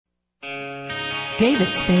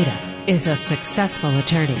David Spada is a successful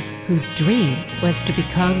attorney whose dream was to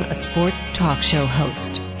become a sports talk show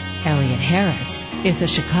host. Elliot Harris is a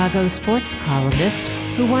Chicago sports columnist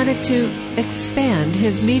who wanted to expand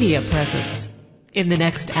his media presence. In the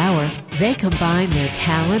next hour, they combine their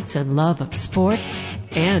talents and love of sports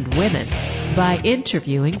and women by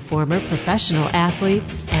interviewing former professional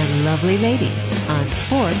athletes and lovely ladies on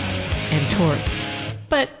sports and torts.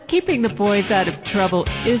 But keeping the boys out of trouble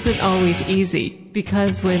isn't always easy,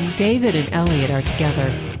 because when David and Elliot are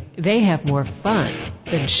together, they have more fun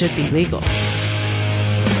than should be legal.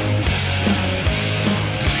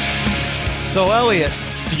 So, Elliot,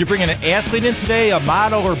 did you bring an athlete in today, a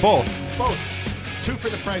model, or both? Both. 2 for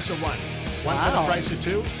the price of 1. One Wow. for the price of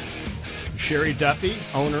 2. Sherry Duffy,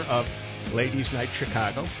 owner of Ladies Night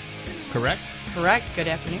Chicago. Correct? Correct. Good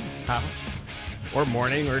afternoon. Or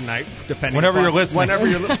morning or night, depending Whenever upon, you're listening.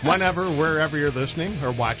 whenever, wherever you're listening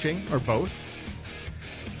or watching or both.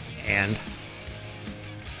 And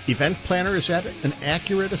event planner, is that an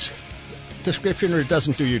accurate description, or it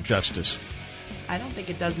doesn't do you justice? I don't think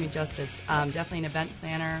it does me justice. Definitely an event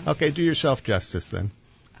planner. Okay, do yourself justice then.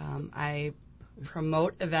 I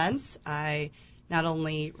promote events. I not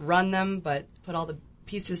only run them, but put all the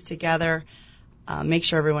pieces together, make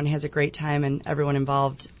sure everyone has a great time and everyone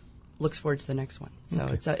involved looks forward to the next one. So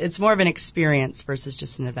Okay. it's more of an experience versus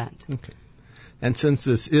just an event. Okay. And since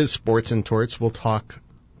this is sports and torts, we'll talk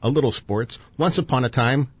a little sports. Once upon a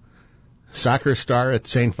time, soccer star at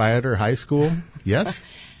St. Viator High School. Yes?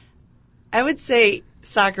 I would say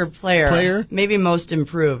soccer player. Player? Maybe most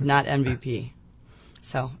improved, not MVP.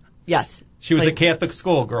 So, yes. She was a Played- Catholic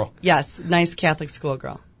schoolgirl. Yes, nice Catholic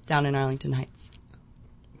schoolgirl down in Arlington Heights.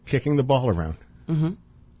 Kicking the ball around. Mm-hmm.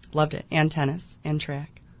 Loved it. And tennis and track.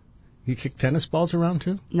 You kick tennis balls around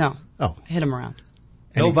too? No. Oh. Hit them around.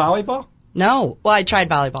 No Any- volleyball? No. Well, I tried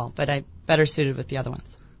volleyball, but I better suited with the other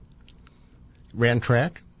ones. Ran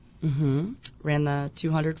track? Mm-hmm. Ran the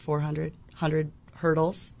 200, 400, 100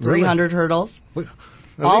 hurdles, Really? 300 hurdles. Well,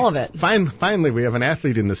 All of it. Finally, we have an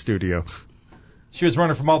athlete in the studio. She was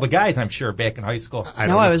running from all the guys, I'm sure, back in high school.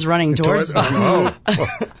 I was running towards them. Oh.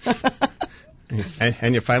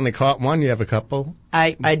 And you finally caught one. You have a couple.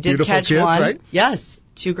 I did Beautiful catch kids, one. right? Yes,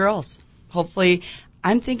 2 girls. Hopefully,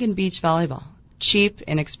 I'm thinking beach volleyball. Cheap,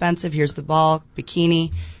 inexpensive. Here's the ball,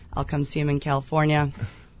 bikini. I'll come see him in California.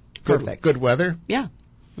 Perfect. Good weather. Yeah.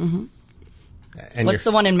 Mm-hmm. And What's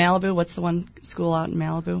the one in Malibu? What's the one school out in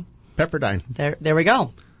Malibu? Pepperdine. There we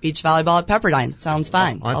go. Beach volleyball at Pepperdine. Sounds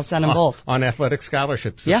fine. I'll send them both. On athletic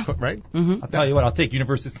scholarships. Yeah. Right? Mm-hmm. I'll tell you what, I'll take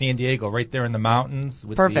University of San Diego right there in the mountains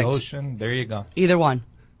with Perfect. the ocean. There you go. Either one.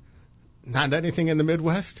 Not anything in the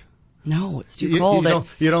Midwest? No, it's too cold.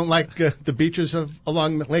 You don't like the beaches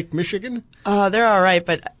along Lake Michigan? They're all right,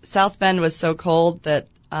 but South Bend was so cold that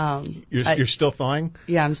You're still thawing?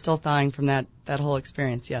 yeah, I'm still thawing from that whole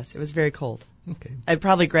experience. Yes, it was very cold. Okay. I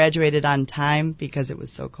probably graduated on time because it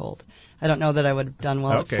was so cold. I don't know that I would have done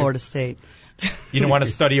well Okay. at Florida State. You didn't want to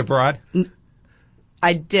study abroad?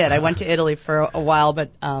 I did. I went to Italy for a while,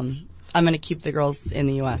 but I'm going to keep the girls in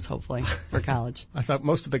the U.S. hopefully for college. I thought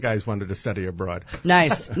most of the guys wanted to study abroad.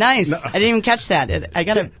 Nice. No. I didn't even catch that.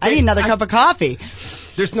 I need another cup of coffee.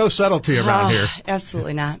 There's no subtlety around here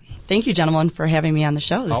Absolutely not. Thank you, gentlemen, for having me on the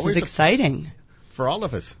show. This Always is a- exciting. for all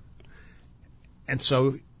of us. And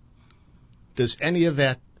so, does any of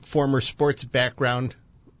that former sports background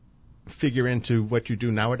figure into what you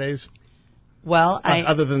do nowadays? Well,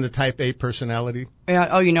 Other than the type A personality?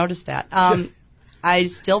 Oh, you noticed that. I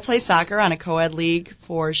still play soccer on a co-ed league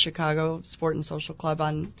for Chicago Sport and Social Club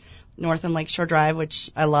on North and Lakeshore Drive,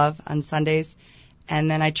 which I love on Sundays.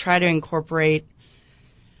 And then I try to incorporate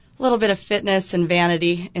a little bit of fitness and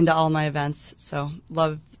vanity into all my events. So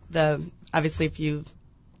obviously if you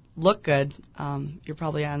look good, you're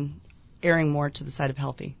probably erring more to the side of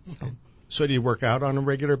healthy. So. Okay. So do you work out on a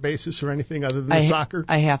regular basis or anything other than soccer?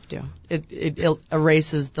 I have to. It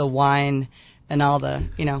erases the wine and all the,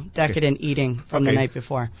 decadent eating from the night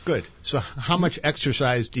before. Good. So how much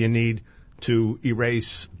exercise do you need to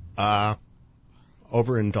erase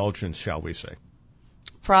overindulgence, shall we say?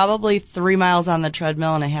 Probably 3 miles on the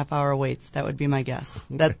treadmill and a half-hour weights. That would be my guess.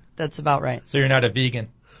 Okay. That's about right. So you're not a vegan?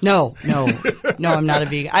 No, I'm not a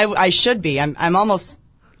vegan. I should be. I'm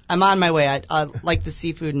on my way. I like the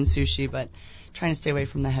seafood and sushi, but trying to stay away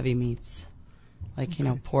from the heavy meats, like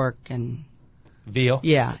pork and Veal?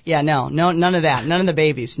 yeah. No, none of that. None of the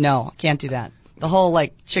babies. No, can't do that. The whole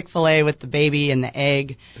Chick-fil-A with the baby and the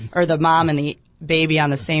egg, or the mom and the baby on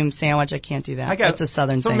the same sandwich. I can't do that. That's a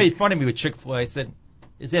Southern Someone thing. made fun of me with Chick-fil-A. I said,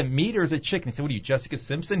 is that meat or is it chicken? He said, what are you, Jessica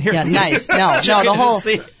Simpson here? Yeah, nice. No,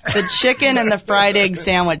 the chicken and the fried egg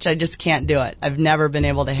sandwich, I just can't do it. I've never been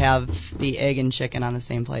able to have the egg and chicken on the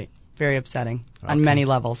same plate. Very upsetting on many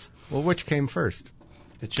levels. Well, which came first?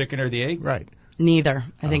 The chicken or the egg? Right. Neither.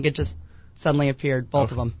 I think it just suddenly appeared,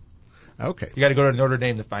 both of them. Okay. You got to go to Notre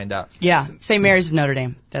Dame to find out. Yeah, St. Mary's of Notre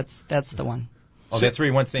Dame. That's the one. Oh, that's where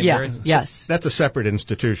you went, St. Yeah, Mary's? yes. That's a separate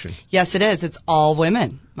institution. Yes, it is. It's all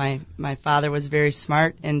women. My father was very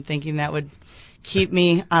smart in thinking that would keep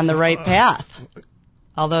me on the right path.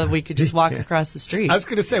 Although we could just walk across the street. I was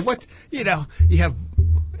going to say, you have,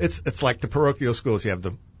 it's like the parochial schools.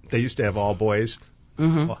 They used to have all boys,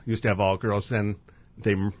 used to have all girls, then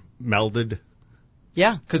they melded.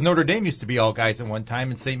 Yeah. Because Notre Dame used to be all guys at one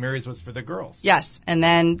time, and St. Mary's was for the girls. Yes, and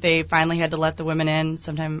then they finally had to let the women in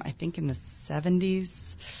sometime, I think, in the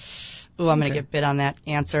 70s. Ooh, I'm going to get bit on that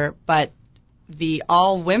answer. But the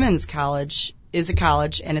all-women's college is a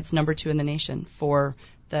college, and it's number 2 in the nation for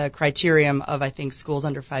the criterion of, I think, schools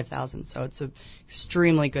under 5,000. So it's an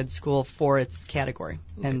extremely good school for its category.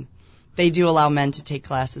 Okay. And they do allow men to take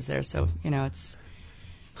classes there, so, it's,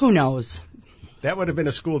 who knows? That would have been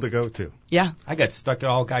a school to go to. Yeah. I got stuck at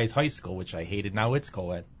all guys high school, which I hated. Now it's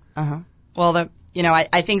co-ed. Uh-huh. Well,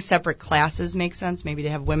 I think separate classes make sense, maybe to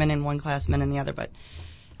have women in one class, men in the other. But,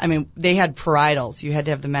 I mean, they had parietals. You had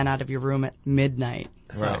to have the men out of your room at midnight.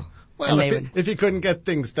 So. Right. Well, if you couldn't get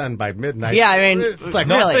things done by midnight. Yeah, I mean, it's like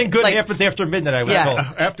nothing good happens after midnight, I was told.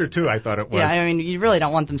 After 2, I thought it was. Yeah, I mean, you really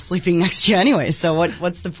don't want them sleeping next to you anyway, so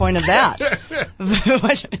what's the point of that?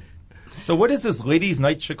 So what is this Ladies'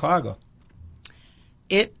 Night Chicago?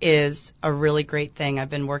 It is a really great thing. I've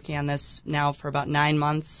been working on this now for about 9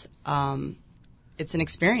 months. It's an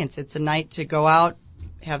experience. It's a night to go out,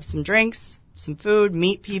 have some drinks, some food,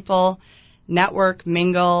 meet people, network,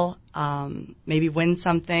 mingle, maybe win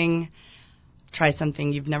something, try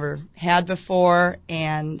something you've never had before,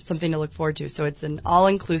 and something to look forward to. So it's an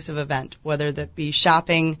all-inclusive event, whether that be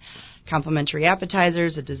shopping, complimentary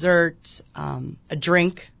appetizers, a dessert, a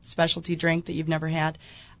drink, specialty drink that you've never had.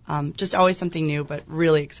 Just always something new, but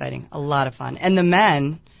really exciting. A lot of fun. And the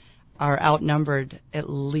men are outnumbered at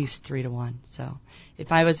least 3 to 1. So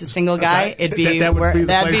if I was a single guy, it'd be that would be the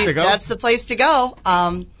place to go. That's the place to go.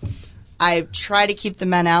 I try to keep the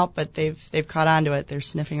men out, but they've caught on to it. They're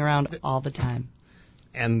sniffing around all the time.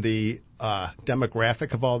 And the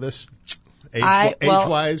demographic of all this,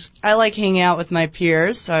 age-wise? I like hanging out with my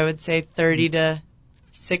peers, so I would say 30 to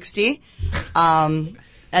 60.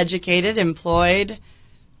 Educated, employed.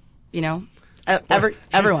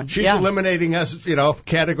 Everyone. She's eliminating us,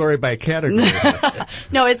 category by category.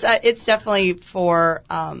 No, it's definitely for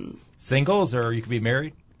singles, or you could be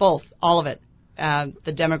married. Both, all of it.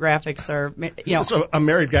 The demographics are, So a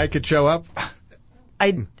married guy could show up.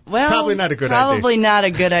 Probably not a good idea. Probably not a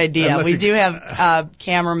good idea. We do have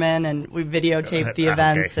cameramen, and we videotape the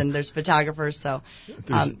events, and there's photographers. So,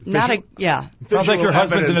 Sounds like your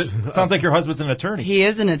husband's an attorney. He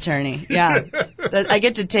is an attorney. Yeah, I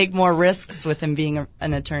get to take more risks with him being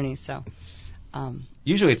an attorney. So,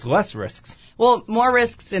 usually it's less risks. Well, more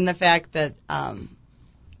risks in the fact that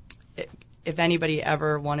if anybody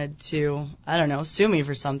ever wanted to, I don't know, sue me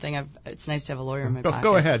for something, it's nice to have a lawyer in my pocket.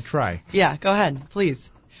 Go ahead, try. Yeah, go ahead, please.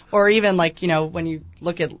 Or even when you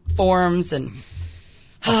look at forms and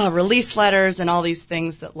release letters and all these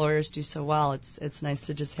things that lawyers do so well, it's nice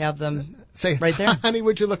to just have them right there. Honey,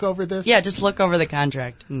 would you look over this? Yeah, just look over the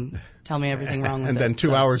contract and tell me everything wrong with it. And then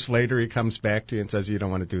 2 hours later he comes back to you and says you don't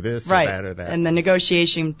want to do this or that or that. And the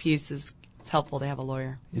negotiation piece it's helpful to have a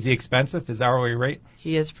lawyer. Is he expensive? His hourly rate?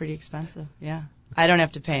 He is pretty expensive, yeah. I don't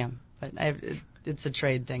have to pay him, but it's a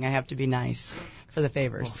trade thing. I have to be nice for the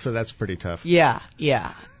favors. Well, so that's pretty tough. Yeah.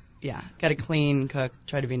 Got to clean, cook,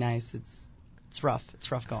 try to be nice. It's rough.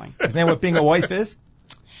 It's rough going. Isn't that what being a wife is?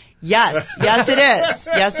 Yes, it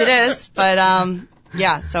is.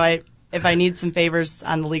 But so if I need some favors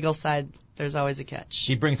on the legal side, there's always a catch.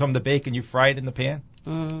 He brings home the bacon, you fry it in the pan?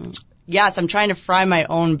 Yes, I'm trying to fry my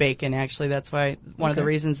own bacon, actually. That's why one of the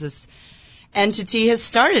reasons this entity has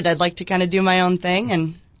started. I'd like to kind of do my own thing,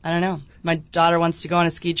 and I don't know. My daughter wants to go on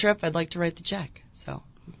a ski trip. I'd like to write the check. So.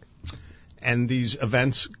 And these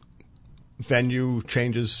events, venue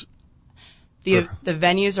changes? The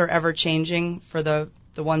venues are ever changing for the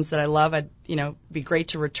ones that I love. It'd be great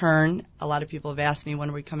to return. A lot of people have asked me when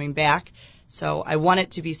are we coming back. So I want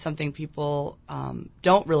it to be something people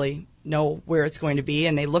don't really know where it's going to be,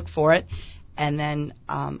 and they look for it. And then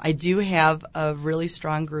I do have a really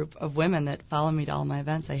strong group of women that follow me to all my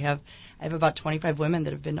events. I have about 25 women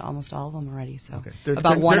that have been to almost all of them already. So they're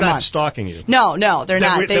one a month. Not stalking you. No, they're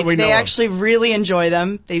not. They actually really enjoy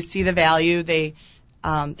them. They see the value. They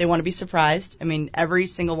They want to be surprised. I mean, every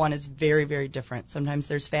single one is very, very different. Sometimes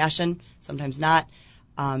there's fashion, sometimes not.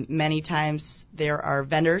 Many times there are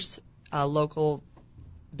vendors, local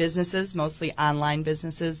businesses, mostly online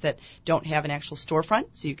businesses that don't have an actual storefront,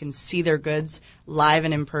 so you can see their goods live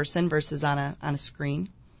and in person versus on a screen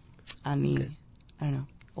on the,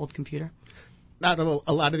 old computer. Not a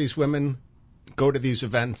lot of these women go to these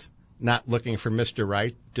events not looking for Mr.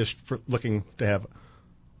 Right, just for looking to have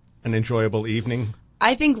an enjoyable evening.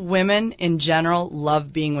 I think women in general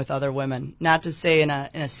love being with other women. Not to say in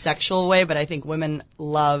a sexual way, but I think women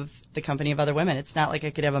love the company of other women. It's not like I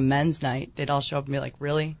could have a men's night. They'd all show up and be like,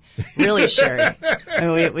 really? Really, Sherry? I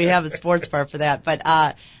mean, we have a sports bar for that. But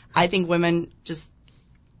I think women just,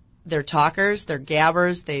 they're talkers, they're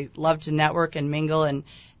gabbers, they love to network and mingle and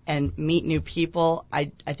meet new people.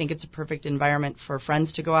 I think it's a perfect environment for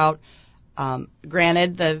friends to go out.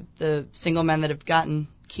 Granted, the single men that have gotten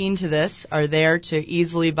keen to this are there to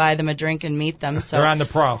easily buy them a drink and meet them. So they're on the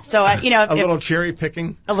prowl. So a little cherry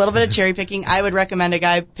picking. A little bit of cherry picking. I would recommend a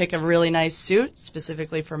guy pick a really nice suit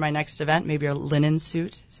specifically for my next event, maybe a linen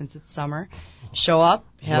suit since it's summer. Show up,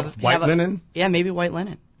 have white linen. Yeah, maybe white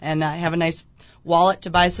linen, and have a nice wallet to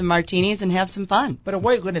buy some martinis and have some fun. But a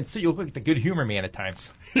white linen suit, you look like the good humor man at times.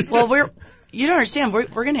 Well, you don't understand. We're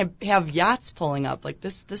going to have yachts pulling up. Like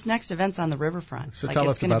this next event's on the riverfront. So like tell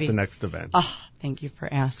us about the next event. Oh, thank you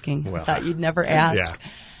for asking. Well, I thought you'd never ask. Yeah.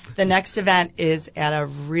 The next event is at a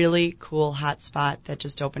really cool hot spot that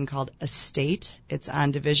just opened called Estate. It's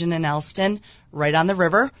on Division and Elston, right on the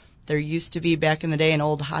river. There used to be back in the day an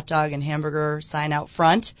old hot dog and hamburger sign out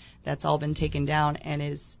front. That's all been taken down and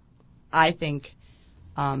is, I think,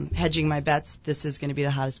 hedging my bets, this is going to be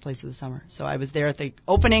the hottest place of the summer. So I was there at the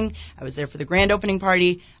opening. I was there for the grand opening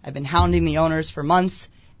party. I've been hounding the owners for months,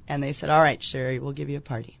 and they said, all right, Sherry, we'll give you a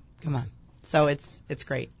party. Come on. So it's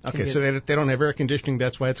great. Okay, so they don't have air conditioning.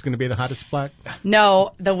 That's why it's going to be the hottest spot?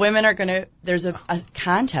 No, the women are going to, there's a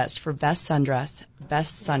contest for best sundress,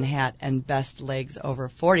 best sun hat, and best legs over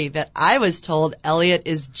 40 that I was told Elliot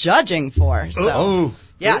is judging for. So,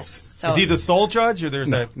 yes. So is he the sole judge, or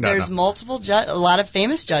there's multiple a lot of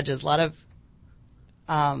famous judges, a lot of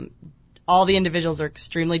all the individuals are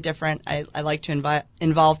extremely different. I like to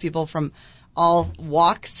involve people from all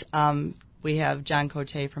walks. We have John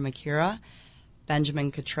Cote from Akira,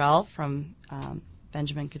 Benjamin Cottrell from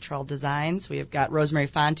Benjamin Cottrell Designs. We have got Rosemary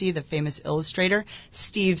Fonte, the famous illustrator,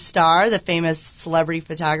 Steve Starr, the famous celebrity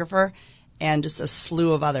photographer, and just a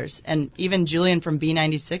slew of others. And even Julian from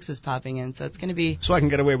B96 is popping in, so it's going to be... So I can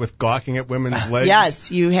get away with gawking at women's legs? Yes,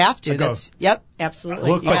 you have to. Yep, absolutely.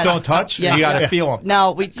 Look, but don't touch? Yeah. You got to feel them.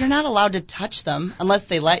 No, you're not allowed to touch them unless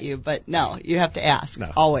they let you, but no, you have to ask,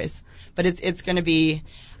 always. But it's going to be...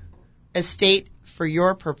 Estate, for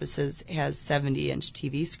your purposes, has 70-inch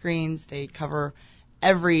TV screens. They cover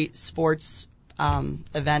every sports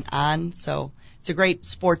event on, so it's a great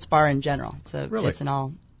sports bar in general. It's an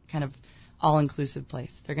all-inclusive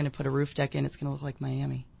place. They're going to put a roof deck in. It's going to look like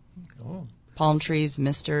Miami. Oh. Palm trees,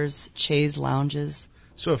 misters, chaise lounges.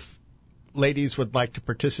 So if ladies would like to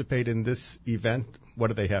participate in this event, what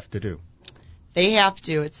do they have to do? They have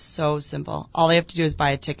to. It's so simple. All they have to do is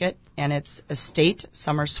buy a ticket, and it's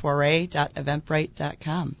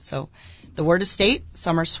estate.summersoiree.eventbrite.com. So the word estate,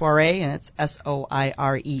 summer soiree, and it's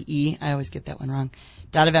SOIREE. I always get that one wrong.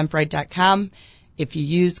 .eventbrite.com. If you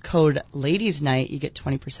use code Ladies Night, you get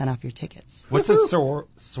 20% off your tickets. What's a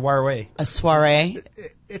soiree? A soiree.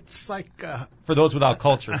 It's like... for those without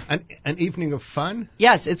culture. An evening of fun?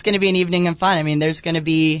 Yes, it's going to be an evening of fun. I mean, there's going to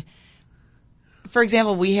be... For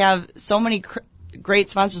example, we have so many great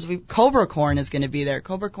sponsors. Cobra Corn is going to be there.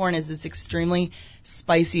 Cobra Corn is this extremely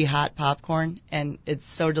spicy hot popcorn, and it's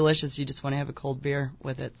so delicious you just want to have a cold beer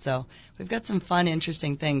with it. So we've got some fun,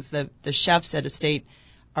 interesting things. The chefs at Estate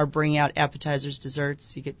are bringing out appetizers,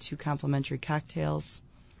 desserts. You get 2 complimentary cocktails.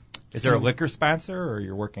 Is there a liquor sponsor, or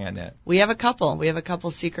you're working on that? We have a couple. We have a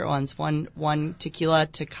couple secret ones. One Tequila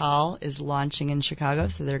Tikal is launching in Chicago,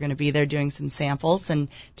 so they're going to be there doing some samples and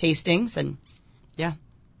tastings, and yeah,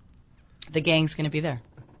 the gang's going to be there.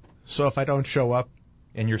 So if I don't show up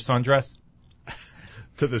in your sundress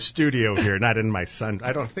to the studio here, not in my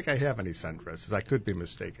I don't think I have any sundresses. I could be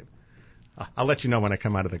mistaken. I'll let you know when I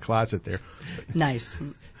come out of the closet there. Nice.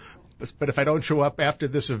 But if I don't show up after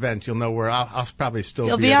this event, you'll know where I'll probably still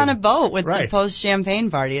You'll be on a boat with the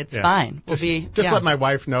post-champagne party. It's fine. Just let my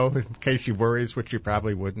wife know in case she worries, which she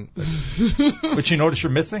probably wouldn't. But. Would she notice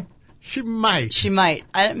you're missing? She might.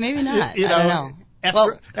 Maybe not. I don't know.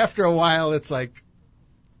 After a while, it's like,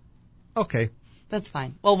 okay. That's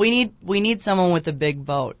fine. Well, we need someone with a big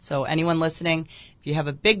boat. So anyone listening, if you have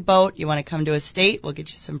a big boat, you want to come to Estate, we'll get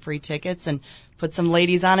you some free tickets and put some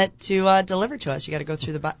ladies on it to deliver to us. You got to go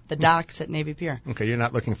through the docks at Navy Pier. Okay, you're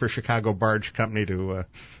not looking for Chicago Barge Company to...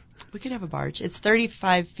 We could have a barge. It's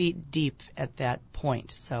 35 feet deep at that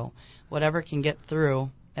point, so whatever can get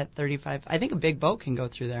through at 35. I think a big boat can go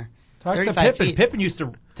through there. Talk to Pippin. Pippin used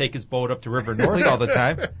to take his boat up to River North all the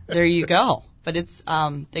time. There you go. But it's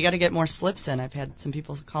they got to get more slips in. I've had some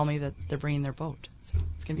people call me that they're bringing their boat, so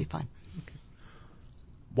it's gonna be fun. Okay.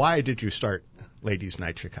 Why did you start Ladies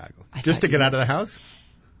Night Chicago? Just to get out of the house?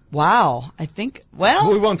 Wow, I think.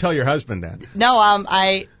 Well, we won't tell your husband that. No,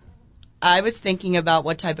 I was thinking about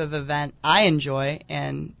what type of event I enjoy,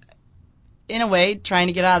 and in a way, trying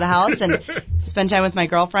to get out of the house and spend time with my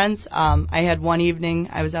girlfriends. I had one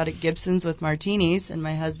evening I was out at Gibson's with martinis, and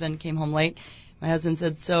my husband came home late. My husband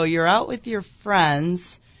said, "So you're out with your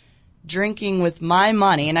friends, drinking with my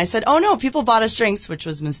money?" And I said, "Oh no, people bought us drinks," which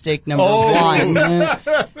was mistake number one.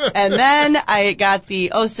 And then I got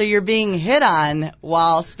so you're being hit on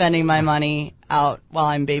while spending my money out while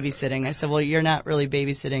I'm babysitting. I said, "Well, you're not really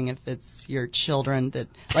babysitting if it's your children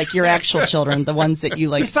like your actual children, the ones that you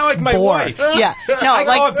like." You sound like my wife. Yeah, no, I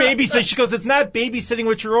call it babysitting. She goes, "It's not babysitting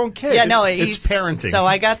with your own kids." Yeah, no, it's parenting. So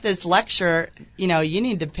I got this lecture. You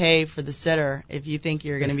need to pay for the sitter if you think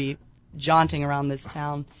you're going to be jaunting around this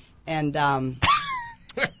town. And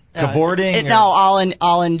cavorting? No,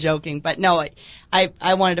 all in joking. But no,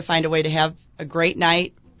 I wanted to find a way to have a great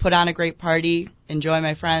night, put on a great party, enjoy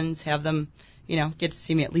my friends, have them, get to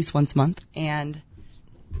see me at least once a month. And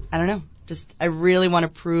I don't know, I really want to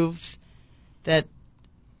prove that,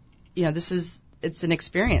 it's an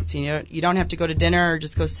experience. You don't have to go to dinner or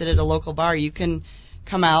just go sit at a local bar. You can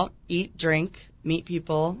come out, eat, drink, meet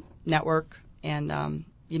people, network, and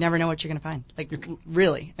you never know what you're going to find. Like,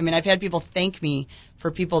 really. I mean, I've had people thank me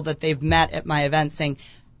for people that they've met at my event saying,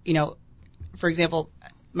 for example,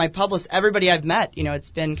 my publicist, everybody I've met, it's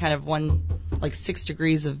been kind of 6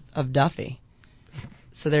 degrees of Duffy.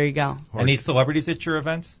 So there you go. Any celebrities at your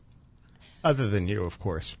events? Other than you, of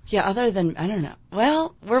course. Yeah, I don't know.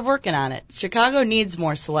 Well, we're working on it. Chicago needs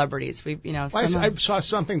more celebrities. I saw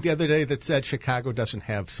something the other day that said Chicago doesn't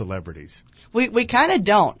have celebrities. We kind of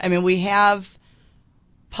don't. I mean, we have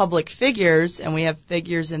public figures and we have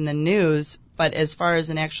figures in the news, but as far as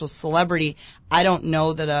an actual celebrity, I don't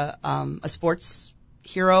know that a sports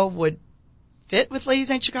hero would fit with Ladies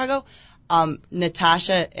Night Chicago.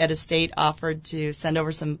 Natasha at Estate offered to send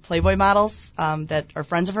over some Playboy models that are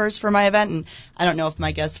friends of hers for my event, and I don't know if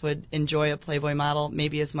my guests would enjoy a Playboy model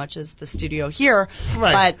maybe as much as the studio here.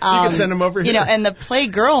 Right. But, you can send them over here. And the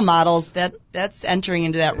Playgirl models, that's entering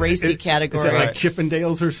into that racy category. Is that like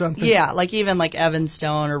Chippendales or something? Yeah, even like Evan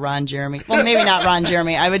Stone or Ron Jeremy. Well, maybe not Ron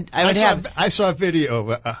Jeremy. I saw a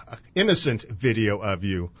video of innocent video of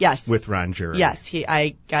you. Yes. With Ron Jeremy. Yes,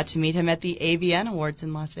 I got to meet him at the AVN Awards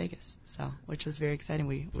in Las Vegas. Which was very exciting.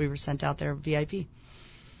 We were sent out there VIP.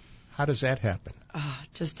 How does that happen?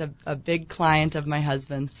 Just a big client of my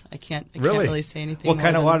husband's. I can't really say anything. What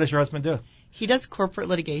kind of law does your husband do? He does corporate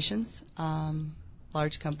litigations.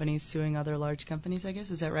 Large companies suing other large companies, I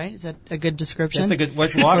guess. Is that right? Is that a good description? That's a good.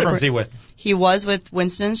 What law firm is he with? He was with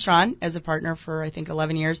Winston & Strawn as a partner for, I think,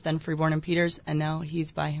 11 years, then Freeborn & Peters, and now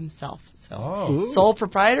he's by himself. So sole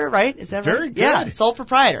proprietor, right? Is that right? Very good. Yeah, sole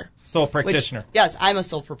proprietor. Sole practitioner. Yes, I'm a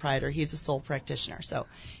sole proprietor. He's a sole practitioner. So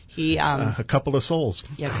he... a couple of souls.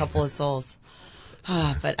 Yeah, a couple of souls.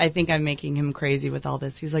 But I think I'm making him crazy with all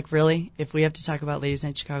this. He's like, "Really? If we have to talk about Ladies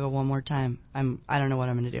Night Chicago one more time, I don't know what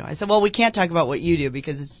I'm going to do." I said, "Well, we can't talk about what you do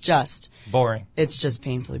because it's just boring. It's just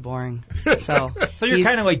painfully boring." So you're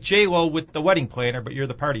kind of like J-Lo with the wedding planner, but you're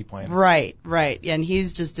the party planner. Right. And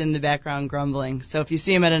he's just in the background grumbling. So if you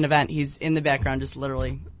see him at an event, he's in the background just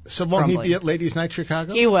literally So won't he be at Ladies Night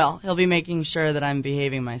Chicago? He will. He'll be making sure that I'm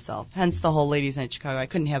behaving myself. Hence the whole Ladies Night Chicago. I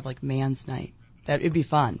couldn't have man's night. That it'd be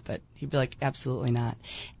fun, but he'd be like, absolutely not.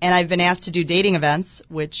 And I've been asked to do dating events,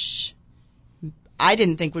 which I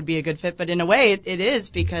didn't think would be a good fit, but in a way it is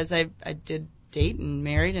because I did date and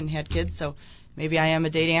married and had kids, so maybe I am a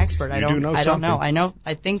dating expert. I don't know.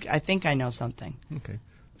 I think I know something. Okay.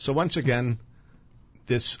 So once again,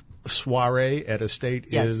 this soiree at Estate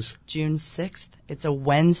is June 6th. It's a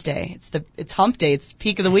Wednesday. It's hump day. It's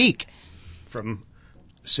peak of the week. From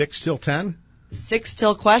 6 till 10? 6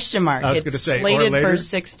 till question mark. I was going to say, slated or later? for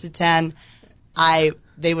 6 to 10.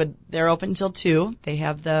 They're open till 2. They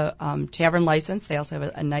have the tavern license. They also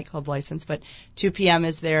have a nightclub license, but 2 p.m.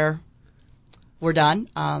 is we're done.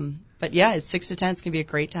 But yeah, it's 6 to 10. It's gonna be a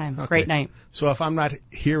great time. Okay. Great night. So if I'm not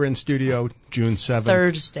here in studio June 7th,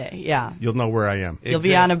 Thursday. Yeah. you'll know where I am. You'll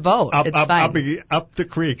be on a boat. It's fine. I'll be up the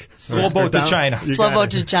creek. Slow boat to China. Slow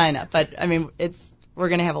boat to China. But I mean, we're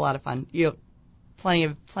gonna have a lot of fun. You plenty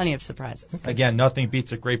of surprises. Again, nothing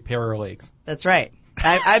beats a great pair of legs. That's right.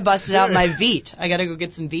 I busted out my Veet. I got to go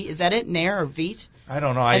get some Veet. Is that it? Nair or Veet? I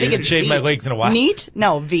don't know. I think haven't it's shaved my Veet. legs in a while. Neat?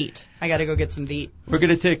 No, Veet. I got to go get some Veet. We're going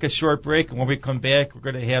to take a short break, and when we come back, we're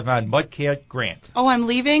going to have on Mudcat Grant. Oh, I'm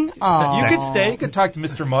leaving? Oh. You can stay. You can talk to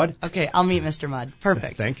Mr. Mud. Okay, I'll meet Mr. Mud.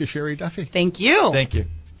 Perfect. Thank you, Sherry Duffy. Thank you. Thank you.